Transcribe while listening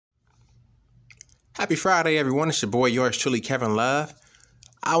Happy Friday, everyone. It's your boy, yours truly, Kevin Love.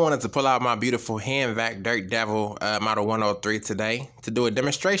 I wanted to pull out my beautiful hand vac Dirt Devil Model 103 today to do a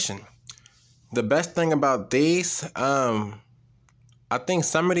demonstration. The best thing about these, I think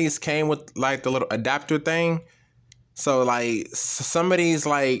some of these came with like the little adapter thing. So like some of these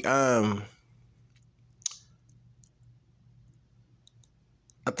I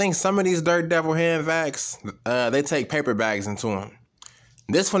think some of these Dirt Devil hand vacs, they take paper bags into them.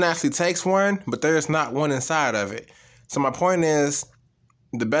 This one actually takes one, but there's not one inside of it. So my point is,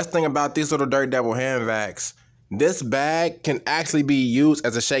 the best thing about these little Dirt Devil hand vacs, this bag can actually be used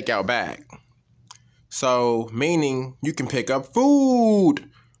as a shakeout bag. So meaning you can pick up food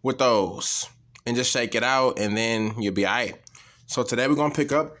with those and just shake it out and then you'll be all right. So today we're gonna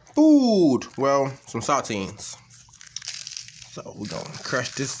pick up food. Well, some saltines. So we're gonna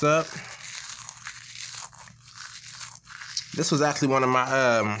crush this up. This was actually one of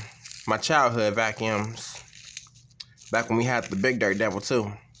my my childhood vacuums, back when we had the big Dirt Devil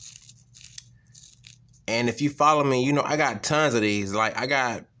too. And if you follow me, you know I got tons of these. Like I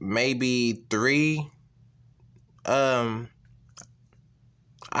got maybe three. I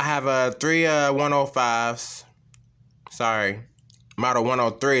have three 105s. Sorry, Model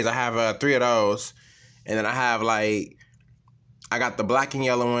 103s. I have three of those, and then I have I got the black and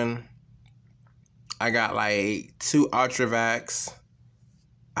yellow one. I got like two Ultravacs.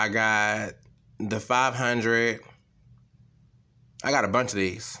 I got the 500. I got a bunch of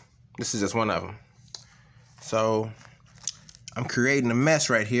these. This is just one of them. So I'm creating a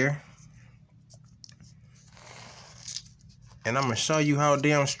mess right here. And I'm gonna show you how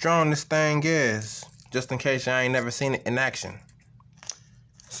damn strong this thing is, just in case y'all ain't never seen it in action.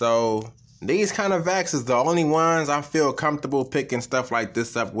 So these kind of vacs is the only ones I feel comfortable picking stuff like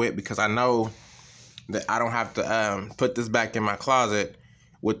this up with, because I know that I don't have to put this back in my closet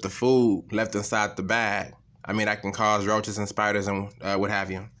with the food left inside the bag. I mean, I can cause roaches and spiders and what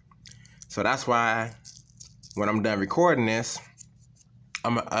have you. So that's why when I'm done recording this,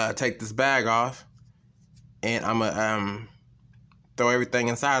 I'm gonna take this bag off and I'm gonna throw everything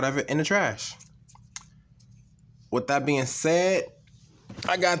inside of it in the trash. With that being said,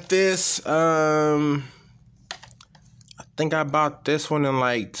 I got this. I think I bought this one in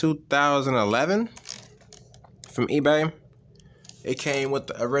like 2011 from eBay. It came with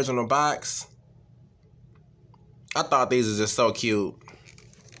the original box. I thought these are just so cute.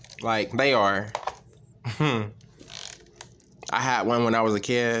 Like, they are. I had one when I was a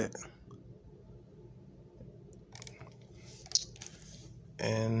kid.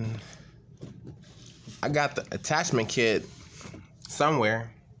 And I got the attachment kit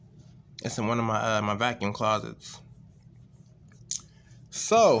somewhere. It's in one of my my vacuum closets.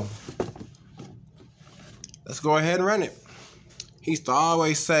 So let's go ahead and run it. He used to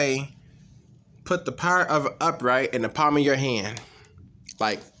always say, put the power of an upright in the palm of your hand.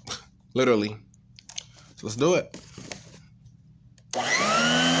 Like, literally. So let's do it.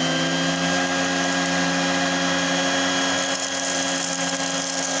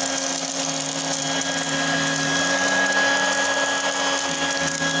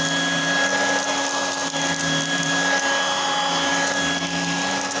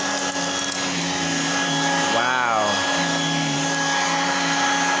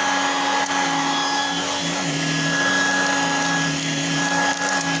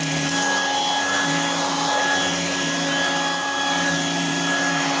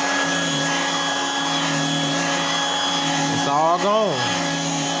 All gone,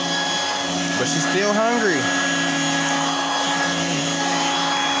 but she's still hungry.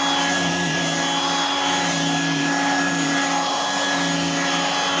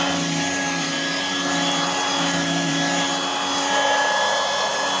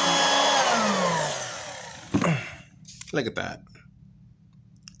 Look at that.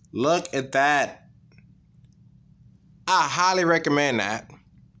 Look at that. I highly recommend that.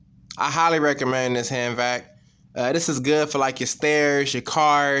 I highly recommend this hand vac. This is good for like your stairs, your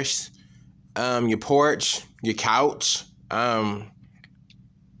cars, your porch, your couch. You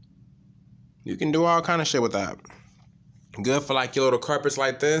can do all kind of shit with that. Good for like your little carpets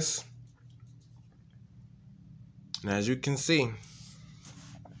like this. And as you can see,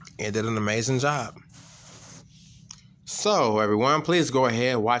 it did an amazing job. So everyone, please go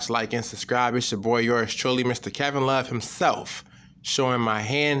ahead, watch, like, and subscribe. It's your boy, yours truly, Mr. Kevin Love himself, showing my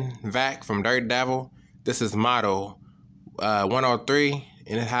hand vac from Dirt Devil. This is Model 103,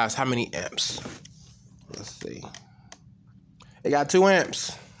 and it has how many amps? Let's see. It got 2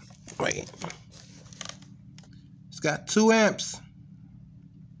 amps. Wait. It's got 2 amps.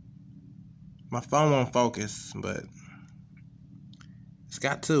 My phone won't focus, but it's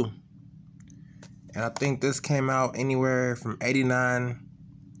got 2. And I think this came out anywhere from 89,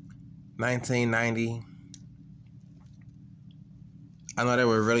 1990. I know they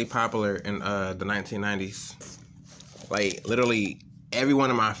were really popular in the 1990s. Like, literally, everyone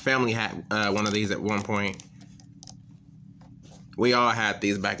in my family had one of these at one point. We all had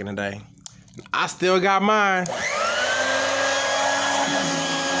these back in the day. I still got mine.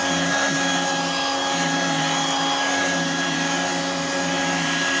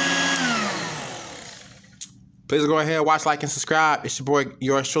 Please go ahead, watch, like, and subscribe. It's your boy,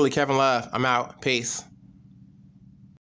 yours truly, Kevin Love. I'm out. Peace.